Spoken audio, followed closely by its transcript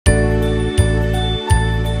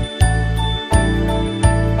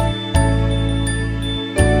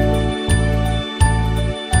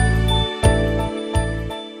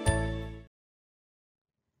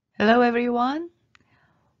Hello, everyone.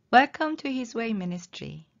 Welcome to His Way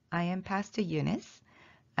Ministry. I am Pastor Eunice.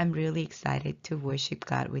 I'm really excited to worship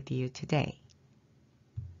God with you today.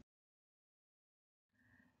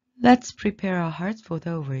 Let's prepare our hearts for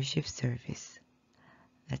the worship service.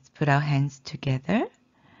 Let's put our hands together,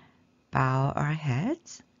 bow our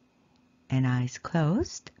heads, and eyes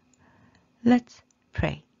closed. Let's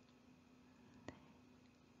pray.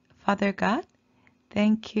 Father God,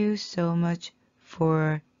 thank you so much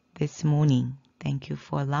for this morning. Thank you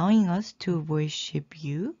for allowing us to worship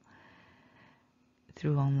you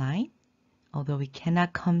through online. Although we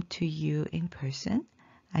cannot come to you in person,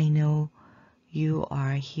 I know you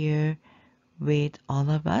are here with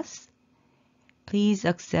all of us. Please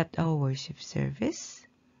accept our worship service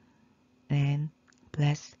and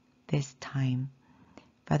bless this time.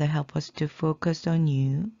 Father, help us to focus on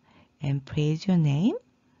you and praise your name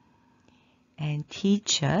and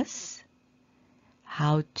teach us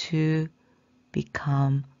how to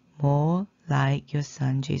become more like your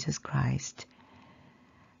Son, Jesus Christ.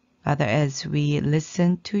 Father, as we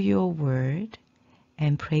listen to your word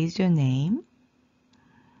and praise your name,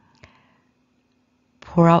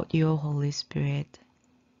 pour out your Holy Spirit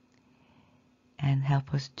and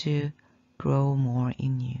help us to grow more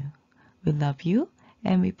in you. We love you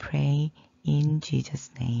and we pray in Jesus'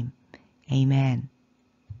 name. Amen.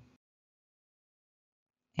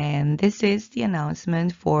 And this is the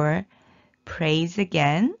announcement for Praise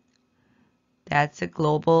Again. That's a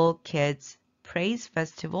Global Kids Praise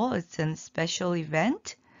Festival. It's a special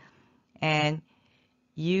event. And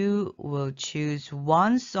you will choose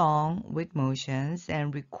one song with motions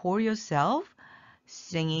and record yourself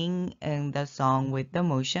singing the song with the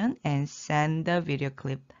motion and send the video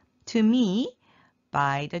clip to me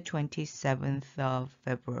by the 27th of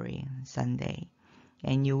February, Sunday.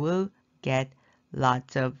 And you will get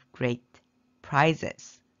lots of great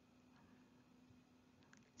prizes.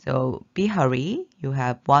 So be hurry, you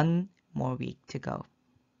have one more week to go.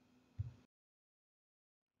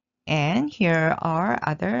 And here are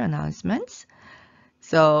other announcements.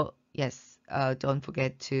 So yes, don't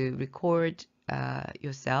forget to record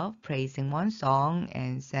yourself praising one song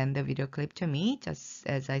and send the video clip to me, just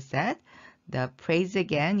as I said, the Praise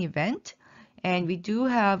Again event. And we do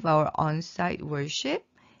have our on-site worship.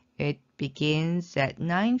 It begins at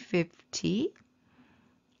 9:50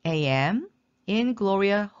 a.m. in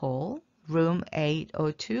Gloria Hall, room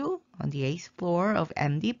 802 on the 8th floor of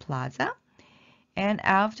MD Plaza. And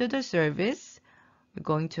after the service, we're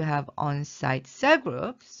going to have on-site cell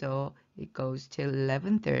group, so it goes till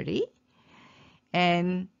 11:30.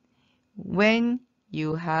 And when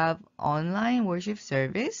you have online worship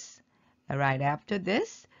service, right after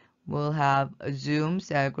this, we'll have a Zoom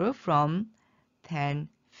cell group from 10:50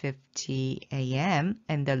 a.m.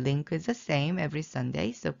 And the link is the same every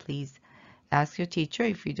Sunday, so please ask your teacher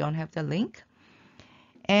if you don't have the link.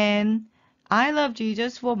 And I Love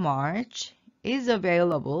Jesus for March is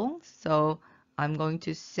available, so I'm going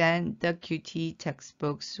to send the QT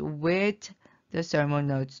textbooks with the sermon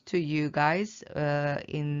notes to you guys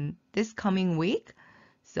in this coming week.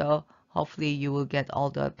 So hopefully you will get all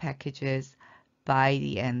the packages by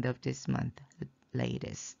the end of this month, the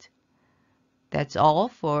latest. That's all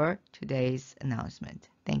for today's announcement.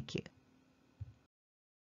 Thank you.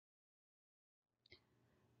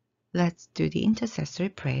 Let's do the intercessory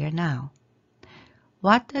prayer now.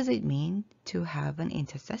 What does it mean to have an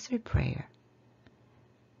intercessory prayer?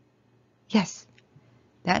 Yes,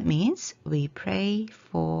 that means we pray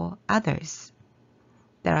for others.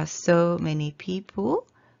 There are so many people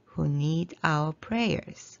who need our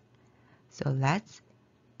prayers. So let's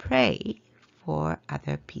pray for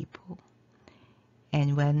other people.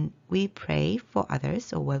 And when we pray for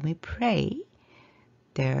others, or when we pray,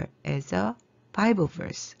 there is a Bible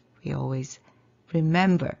verse we always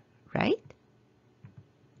remember, right?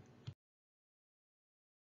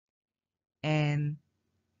 And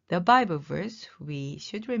the Bible verse we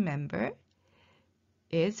should remember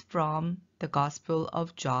is from the Gospel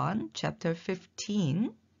of John, chapter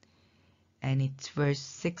 15, and it's verse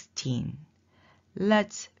 16.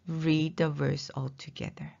 Let's read the verse all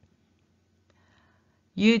together.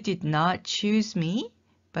 You did not choose me,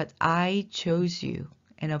 but I chose you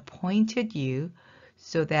and appointed you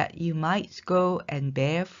so that you might go and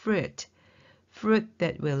bear fruit, fruit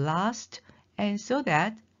that will last, and so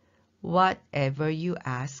that whatever you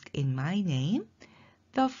ask in my name,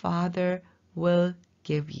 the Father will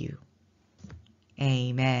give you.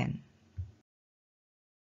 Amen.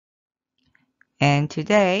 And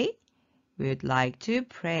today, we would like to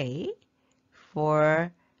pray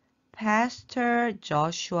for Pastor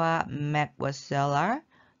Joshua McWasseller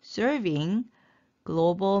serving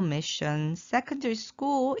Global Mission Secondary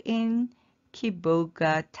School in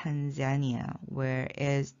Kiboga, Tanzania. Where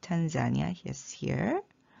is Tanzania? Yes, here.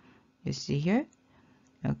 You see here?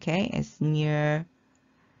 Okay, it's near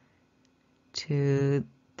to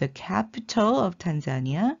the capital of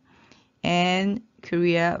Tanzania. And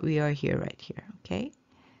Korea, we are here, right here. Okay,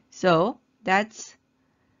 so that's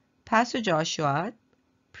Pastor Joshua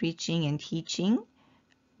preaching and teaching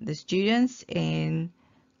the students in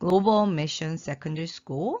Global Mission Secondary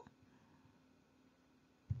School.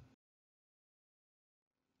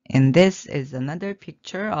 And this is another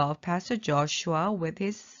picture of Pastor Joshua with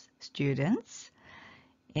his students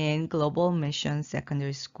in Global Mission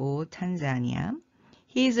Secondary School, Tanzania.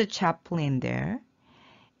 He is a chaplain there.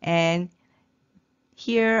 And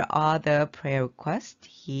here are the prayer requests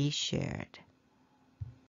he shared.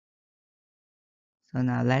 So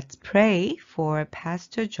now let's pray for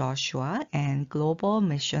Pastor Joshua and Global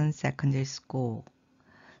Mission Secondary School.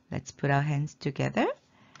 Let's put our hands together,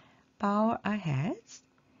 bow our heads,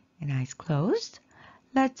 and eyes closed.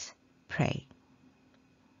 Let's pray.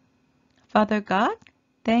 Father God,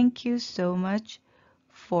 thank you so much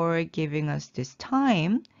for giving us this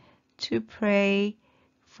time to pray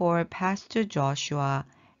for Pastor Joshua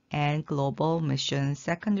and Global Mission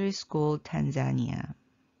Secondary School, Tanzania.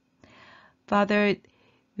 Father,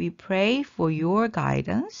 we pray for your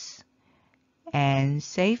guidance and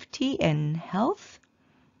safety and health,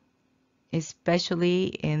 especially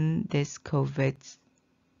in this COVID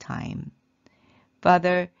time.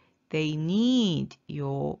 Father, they need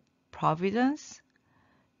your providence,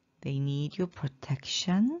 they need your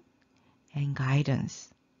protection and guidance.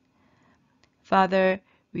 Father,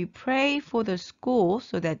 we pray for the school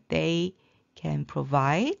so that they can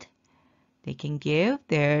provide, they can give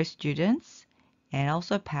their students and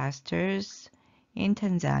also pastors in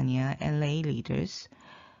Tanzania and lay leaders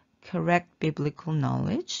correct biblical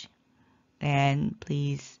knowledge. And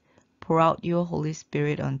please pour out your Holy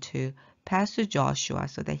Spirit onto Pastor Joshua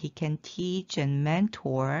so that he can teach and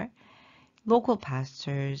mentor local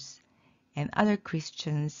pastors and other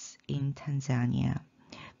Christians in Tanzania.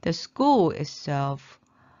 The school itself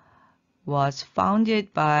was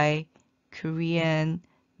founded by Korean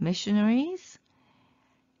missionaries,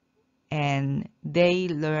 and they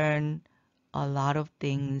learn a lot of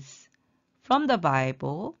things from the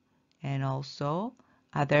Bible and also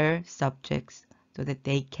other subjects so that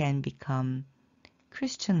they can become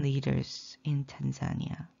Christian leaders in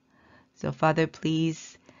Tanzania. So Father,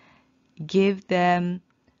 please give them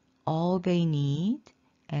all they need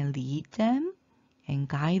and lead them and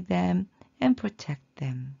guide them and protect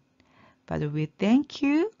them. Father, we thank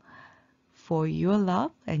you for your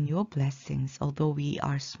love and your blessings. Although we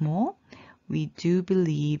are small, we do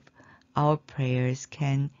believe our prayers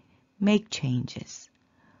can make changes.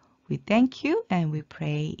 We thank you and we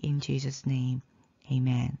pray in Jesus' name.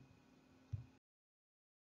 Amen.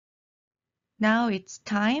 Now it's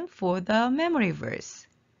time for the memory verse.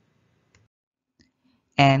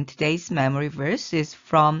 And today's memory verse is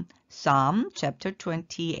from Psalm chapter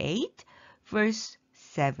 28, verse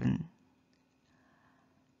 7.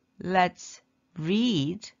 Let's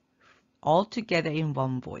read all together in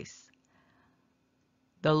one voice.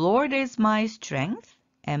 The Lord is my strength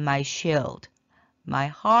and my shield. My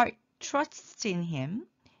heart trusts in him,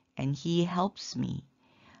 and he helps me.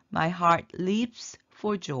 My heart leaps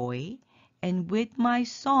for joy, and with my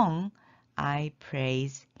song I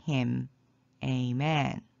praise him.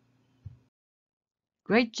 Amen.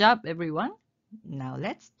 Great job, everyone. Now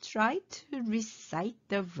let's try to recite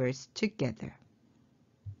the verse together.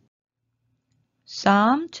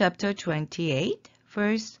 Psalm chapter 28,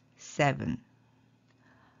 verse 7.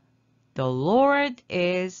 The Lord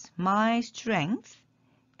is my strength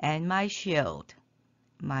and my shield.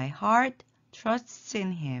 My heart trusts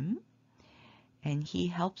in him, and he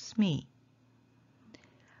helps me.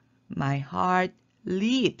 My heart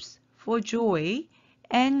leaps for joy,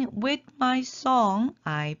 and with my song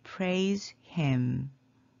I praise him.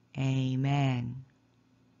 Amen.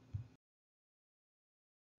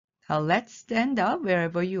 Now let's stand up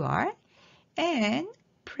wherever you are and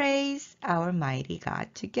praise our mighty God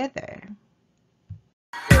together.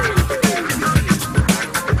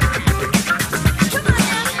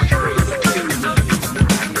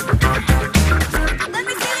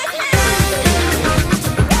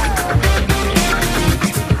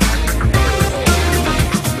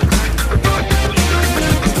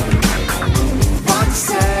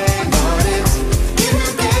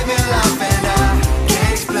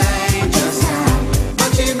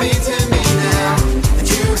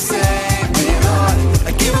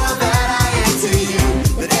 I give all that I am to you,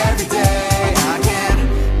 but every day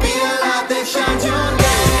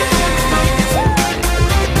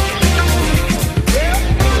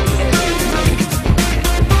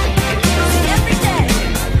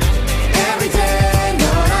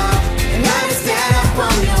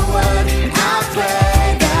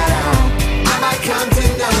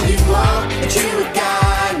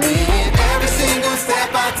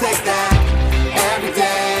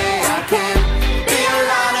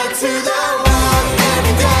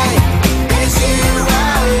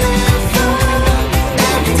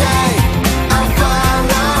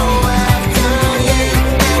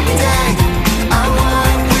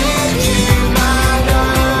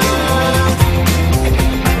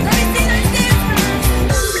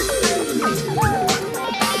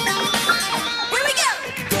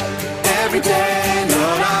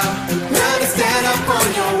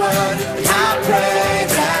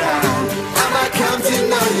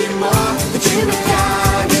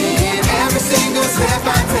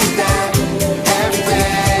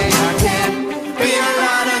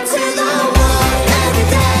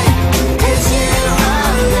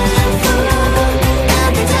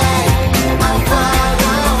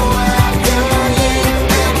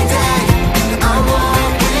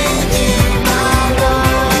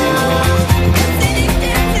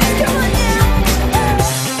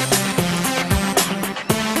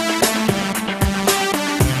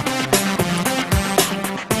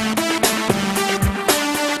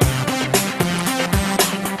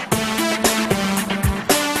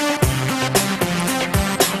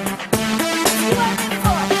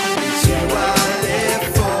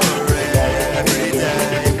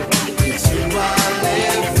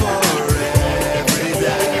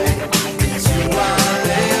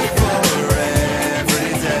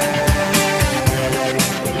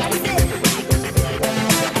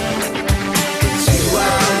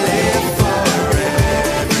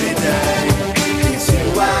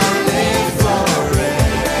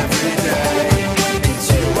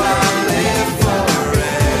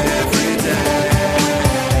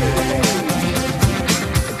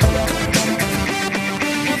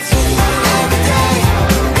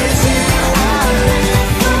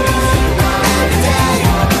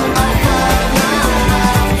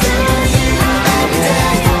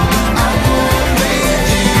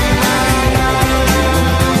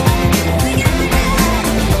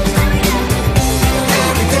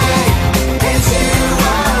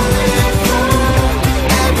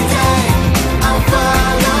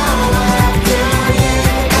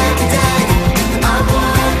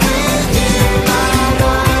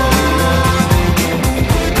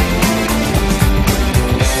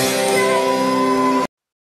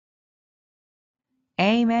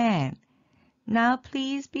Amen. Now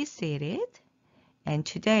please be seated. And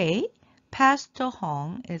today, Pastor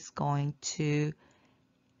Hong is going to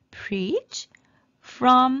preach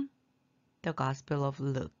from the Gospel of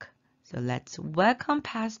Luke. So let's welcome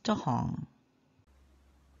Pastor Hong.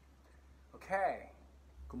 Okay,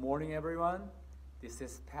 good morning everyone. This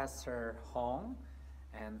is Pastor Hong,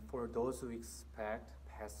 and for those who expect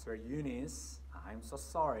Pastor Eunice, I'm so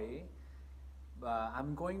sorry, but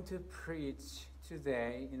I'm going to preach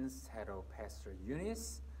today instead of Pastor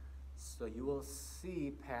Eunice, so you will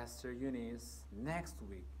see Pastor Eunice next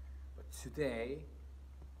week, but today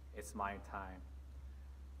it's my time.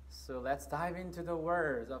 So let's dive into the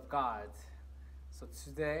Word of God. So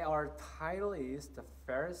today our title is The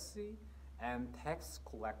Pharisee and Tax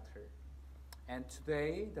Collector. And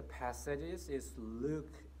today the passage is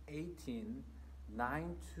Luke 18,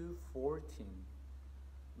 9 to 14.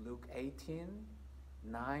 Luke 18,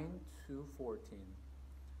 9 to 14.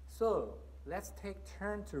 So let's take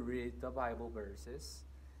turn to read the Bible verses.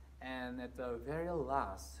 And at the very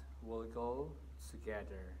last, we'll go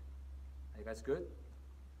together. Are you guys good?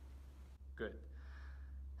 Good.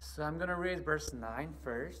 So I'm going to read verse 9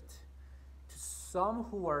 first. To some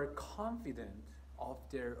who are confident of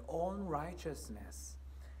their own righteousness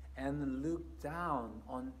and look down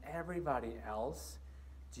on everybody else,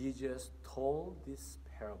 Jesus told this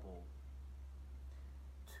parable.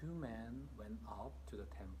 2 men went up to the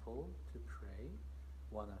temple to pray,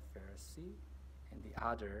 one a Pharisee and the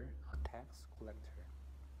other a tax collector.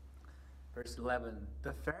 Verse 11,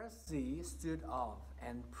 the Pharisee stood up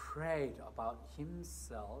and prayed about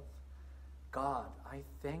himself, God, I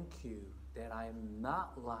thank you that I am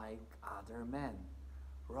not like other men,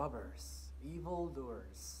 robbers,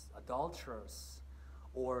 evildoers, adulterers,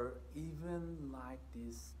 or even like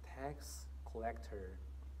this tax collector.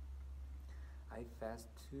 I fast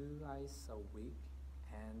 2 times a week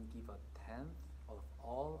and give 1/10 of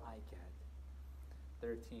all I get.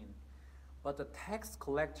 13. But the tax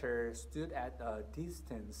collector stood at a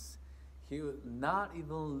distance. He would not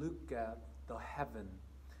even look at the heaven,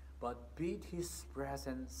 but beat his breast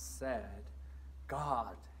and said,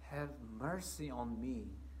 God, have mercy on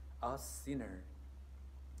me, a sinner.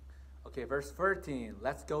 Okay, verse 14.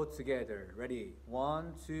 Let's go together. Ready?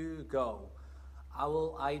 1, 2, go.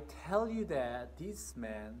 I tell you that this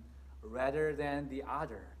man, rather than the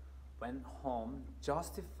other, went home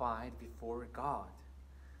justified before God.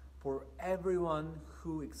 For everyone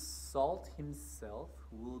who exalts himself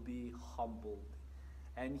will be humbled,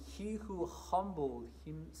 and he who humbled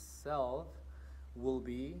himself will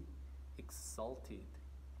be exalted.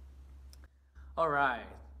 All right.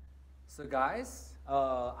 So guys,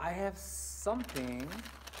 I have something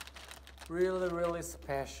really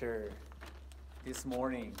special this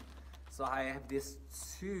morning. So I have these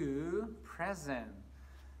 2 presents.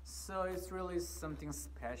 So it's really something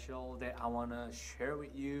special that I want to share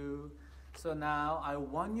with you. So now I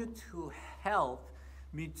want you to help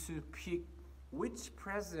me to pick which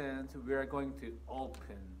present we are going to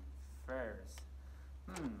open first.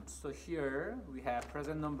 So here we have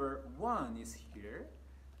present number 1 is here.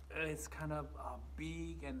 It's kind of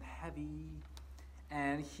big and heavy.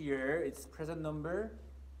 And here it's present number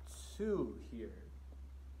 2 here.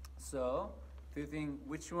 So do you think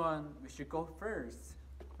which one we should go first?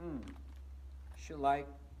 Should like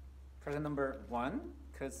present number 1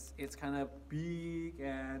 because it's kind of big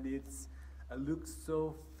and it looks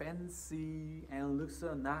so fancy and looks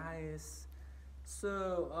so nice.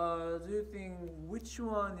 So do you think which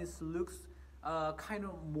one looks kind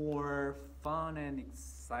of more fun and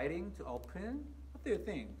exciting to open? What do you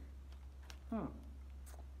think?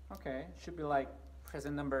 Okay, should be like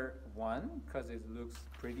present number 1 because it looks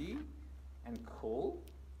pretty and cool.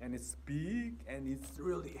 And it's big and it's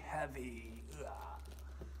really heavy. Ugh.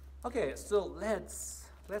 Okay, so let's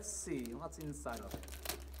see what's inside of it.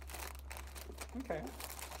 Okay.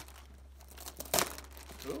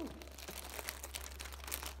 Ooh.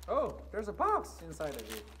 Oh, there's a box inside of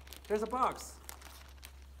it. There's a box.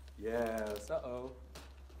 Yes,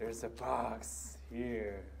 there's a box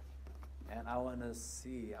here. And I want to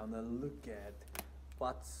see, I want to look at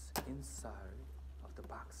what's inside of the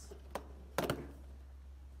box.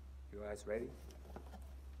 You guys ready?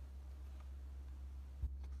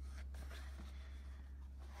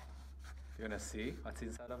 You wanna see what's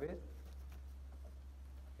inside of it?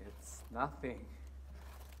 It's nothing.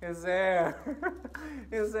 It's air.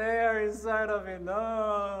 It's air inside of it.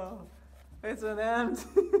 No, it's an empty.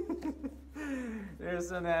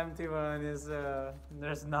 There's an empty one.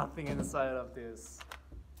 There's nothing inside of this.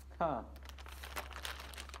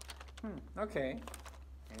 Okay.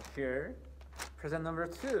 And here, present number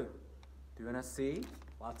 2. Do you wanna see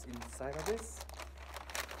what's inside of this?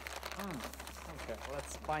 Okay,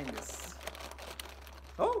 let's find this.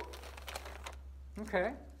 Oh,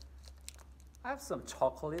 okay. I have some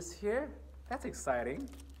chocolates here. That's exciting.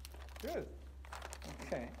 Good.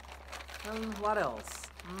 Okay. And what else?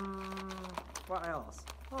 What else?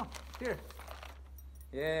 Oh, here.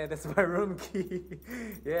 Yeah, that's my room key.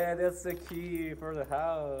 Yeah, that's the key for the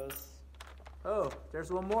house. Oh,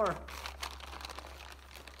 there's one more.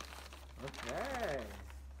 Okay.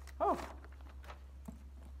 Oh,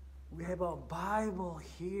 we have a Bible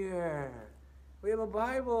here. We have a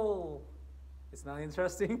Bible. It's not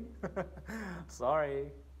interesting?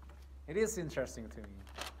 Sorry. It is interesting to me.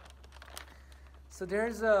 So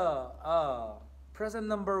there's a present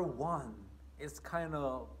number 1. It's kind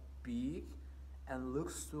of big and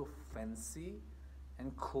looks so fancy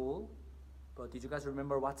and cool. But did you guys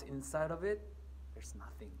remember what's inside of it? There's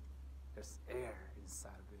nothing. There's air inside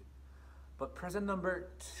of it. But present number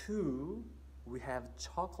 2, we have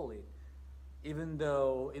chocolate. Even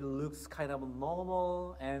though it looks kind of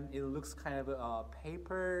normal and it looks kind of a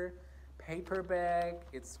paper bag,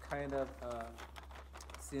 it's kind of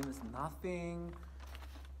seems nothing.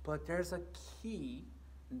 But there's a key.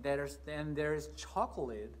 There is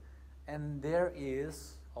chocolate, and there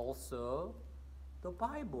is also the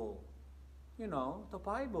Bible. You know, the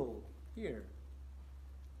Bible here.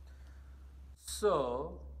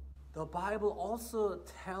 So the Bible also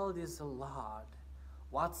tells us a lot.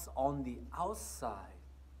 What's on the outside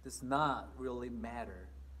does not really matter.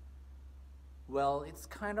 Well, it's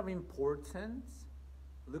kind of important,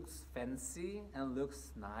 looks fancy and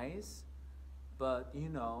looks nice, but you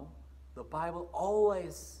know, the Bible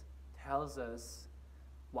always tells us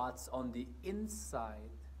what's on the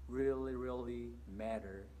inside really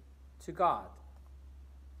matter to God.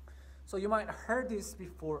 So you might have heard this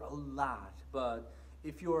before a lot, but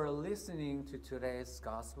if you are listening to today's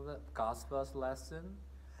gospel lesson,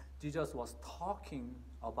 Jesus was talking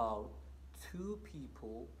about 2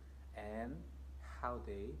 people and how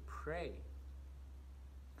they pray.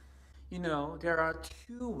 You know, there are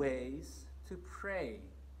 2 ways to pray,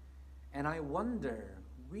 and I wonder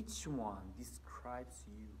which one describes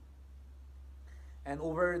you. And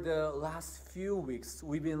over the last few weeks,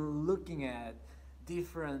 we've been looking at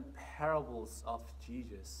different parables of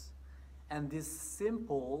Jesus. And these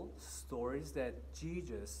simple stories that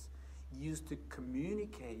Jesus used to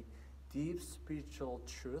communicate deep spiritual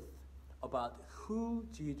truth about who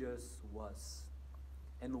Jesus was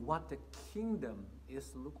and what the kingdom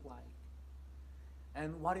is look like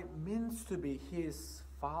and what it means to be his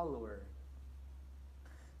follower.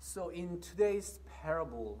 So in today's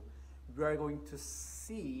parable, we are going to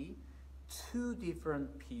see 2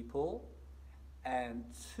 different people and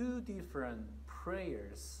 2 different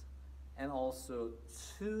prayers and also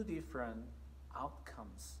 2 different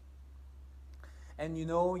outcomes. And you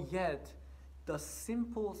know, yet the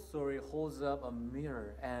simple story holds up a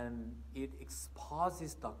mirror and it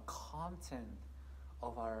exposes the content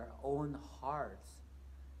of our own hearts.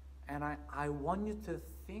 And I want you to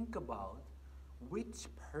think about which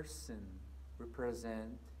person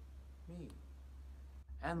represent me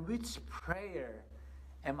and which prayer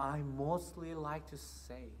am I mostly like to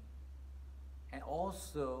say, and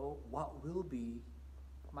also what will be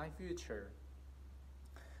my future.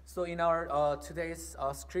 So in our today's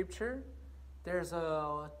scripture, there's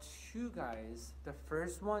 2 guys. The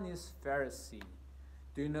first one is Pharisee.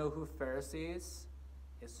 Do you know who Pharisee is?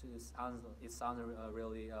 It sounds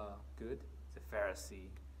really good. The Pharisee.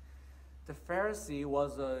 The Pharisee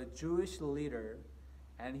was a Jewish leader,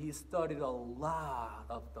 and he studied a lot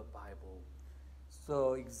of the Bible.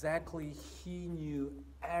 So exactly, he knew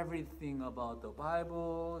everything about the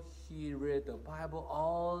Bible. He read the Bible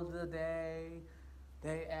all the day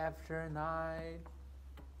after night.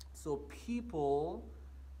 So people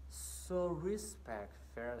so respect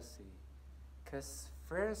Pharisee because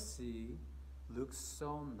Pharisee looks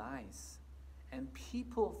so nice. And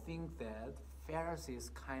people think that Pharisee is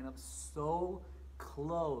kind of so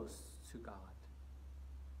close to God.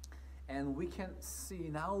 And we can see,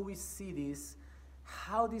 now we see this,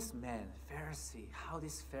 how this man, Pharisee, how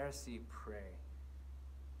this Pharisee pray.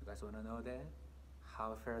 You guys want to know that?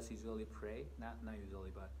 How Pharisees usually pray? Not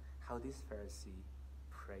usually, but how this Pharisee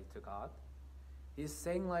pray to God? He's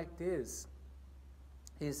saying like this.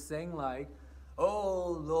 He's saying like,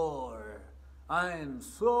 "Oh Lord, I'm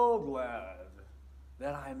so glad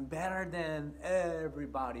that I'm better than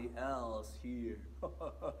everybody else here.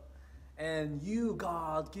 And you,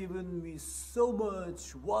 God, given me so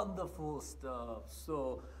much wonderful stuff.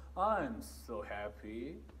 So I'm so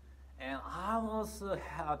happy. And I'm also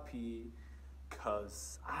happy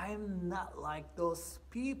because I'm not like those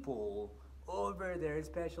people over there,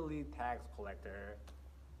 especially tax collector.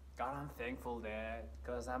 God, I'm thankful that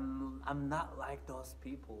because I'm not like those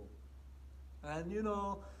people. And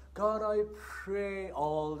God, I pray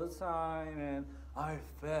all the time and I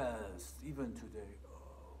fast even today.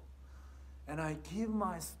 Oh. And I give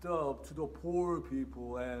my stuff to the poor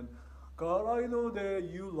people. And God, I know that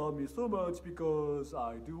you love me so much because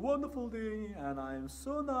I do wonderful things and I'm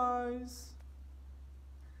so nice.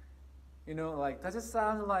 Like, does it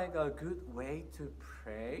sound like a good way to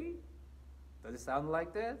pray? Does it sound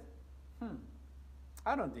like that?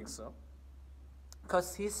 I don't think so.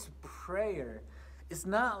 Because his prayer is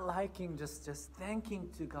not liking just thanking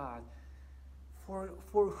to God for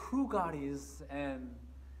who God is, and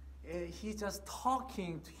he's just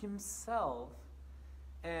talking to himself,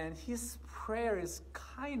 and his prayer is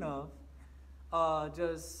kind of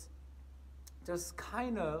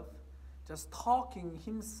just talking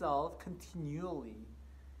himself continually,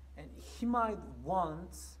 and he might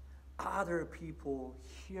want other people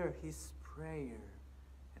hear his prayer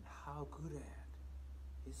and how good at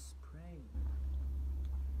his praying.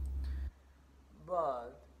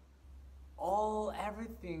 But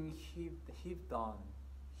everything he done,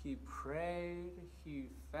 he prayed, he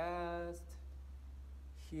fasted,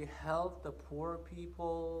 he helped the poor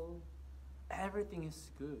people. Everything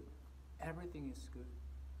is good. Everything is good.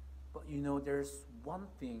 But there's one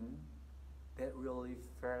thing that really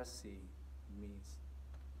Pharisee missed.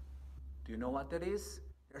 Do you know what that is?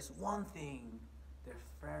 There's one thing that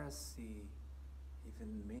Pharisee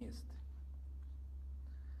even missed.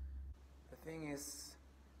 The thing is,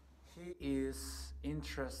 he is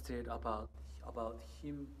interested about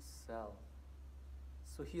himself.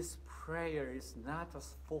 So his prayer is not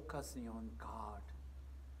just focusing on God,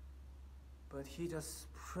 but he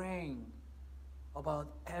just praying about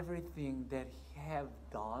everything that he have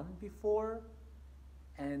done before,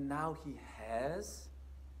 and now he has,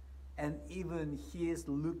 and even he is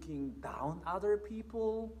looking down other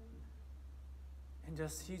people, and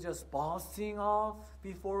he just boasting off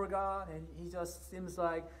before God, and he just seems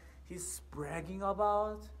like he's bragging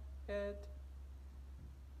about it.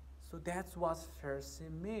 So that's what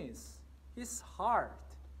Pharisee means. His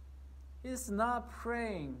heart is not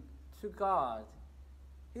praying to God.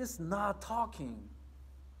 He's not talking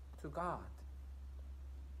to God.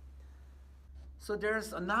 So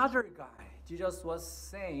there's another guy. Jesus was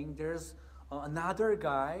saying there's another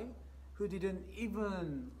guy who didn't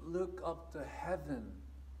even look up to heaven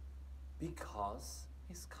because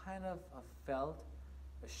he's kind of felt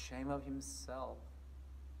ashamed of himself.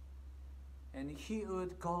 And he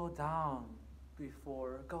would go down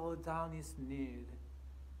his knee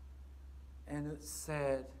and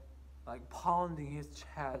said, like pounding his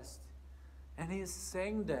chest. And he's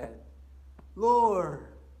saying that, Lord,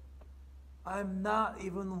 I'm not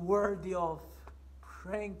even worthy of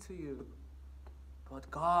praying to you. But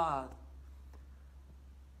God,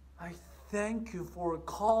 I thank you for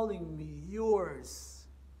calling me yours.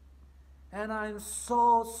 And I'm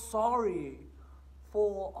so sorry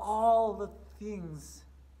for all the things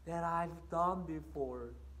that I've done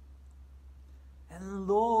before. And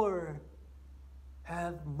Lord,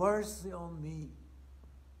 have mercy on me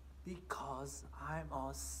because I'm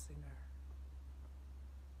a sinner.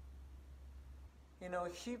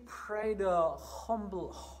 He prayed a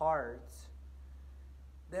humble heart.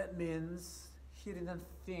 That means he didn't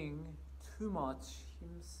think too much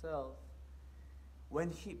himself.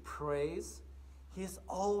 When he prays, he's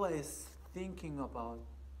always thinking about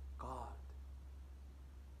God.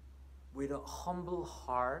 With a humble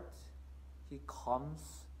heart, he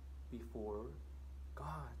comes before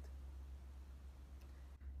God.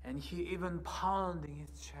 And he even pounding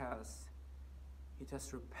his chest, he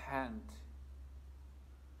just repent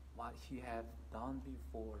what he had done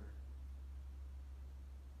before.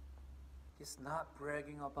 He's not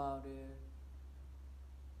bragging about it.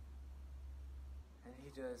 And he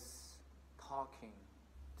just talking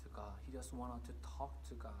to God. He just wanted to talk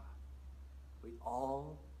to God with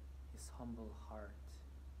all his humble heart.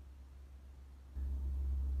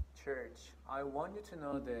 Church, I want you to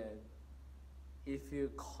know that if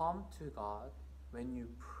you come to God when you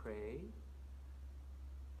pray,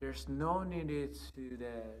 there's no need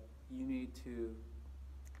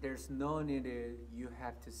you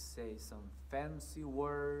have to say some fancy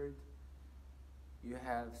word. You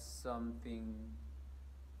have something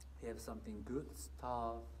good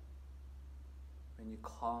stuff. When you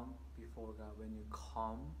come before God, when you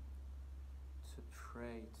come to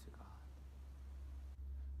pray to God,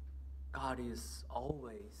 God is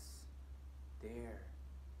always there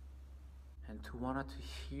and to want to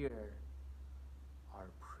hear our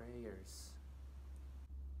prayers.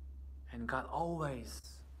 And God always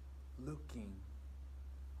looking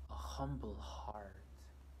a humble heart.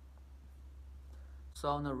 So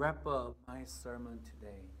I'm gonna wrap up my sermon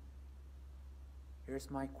today. Here's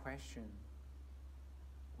my question.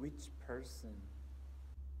 Which person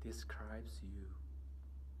describes you?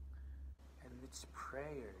 And which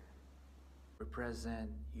prayer represent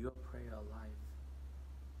your prayer life?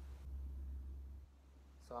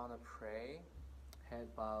 So I'm gonna pray, head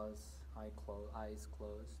bows, eyes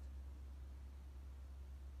closed.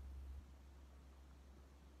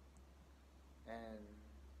 And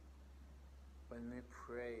when we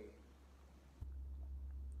pray,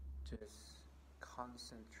 just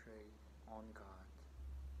concentrate on God.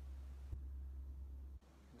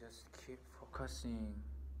 Just keep focusing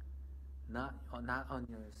not on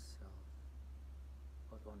yourself,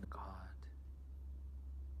 but on God.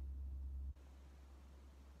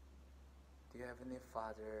 Dear Heavenly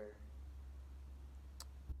Father,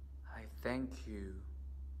 I thank you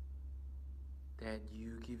that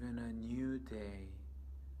you given a new day,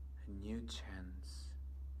 a new chance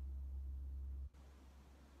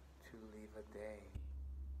to live a day.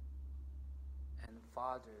 And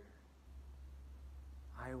Father,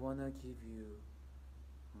 I want to give you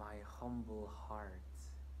my humble heart.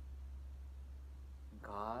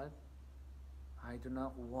 God, I do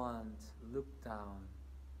not want to look down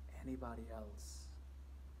anybody else.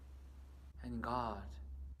 And God,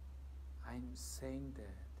 I'm saying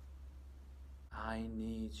that I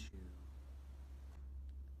need you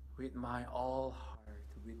with my all heart,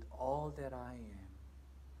 with all that I am.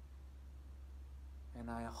 And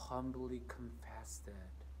I humbly confess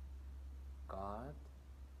that, God,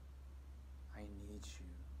 I need you.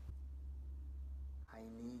 I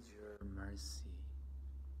need your mercy.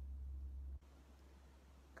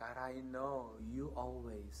 God, I know you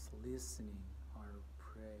always listening our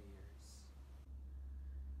prayers.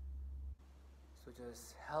 So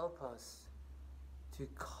just help us to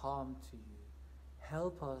come to you.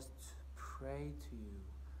 Help us to pray to you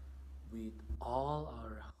with all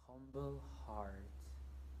our humble heart.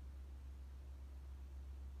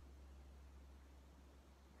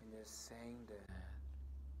 And just saying that,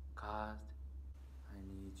 God, I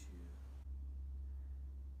need you.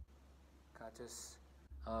 God, just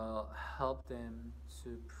help them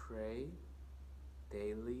to pray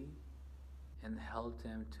daily and help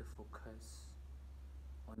them to focus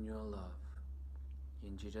on your love.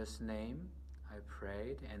 In Jesus' name, I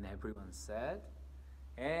prayed, and everyone said,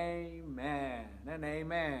 Amen and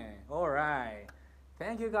amen. All right.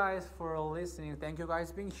 Thank you guys for listening. Thank you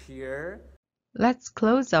guys being here. Let's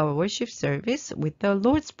close our worship service with the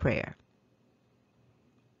Lord's Prayer.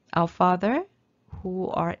 Our Father, who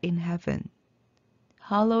art in heaven,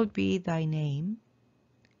 hallowed be thy name.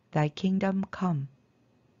 Thy kingdom come.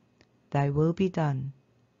 Thy will be done,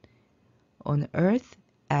 on earth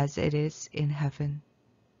as it is in heaven.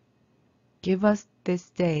 Give us this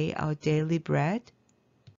day our daily bread,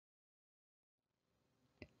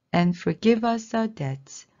 and forgive us our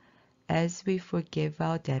debts as we forgive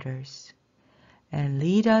our debtors. And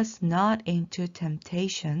lead us not into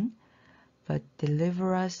temptation, but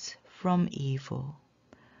deliver us from evil.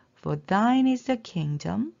 For thine is the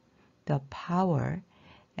kingdom, the power,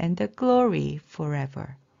 and the glory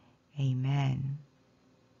forever. Amen.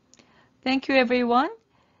 Thank you, everyone.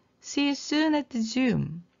 See you soon at the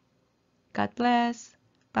Zoom. God bless.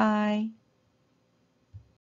 Bye.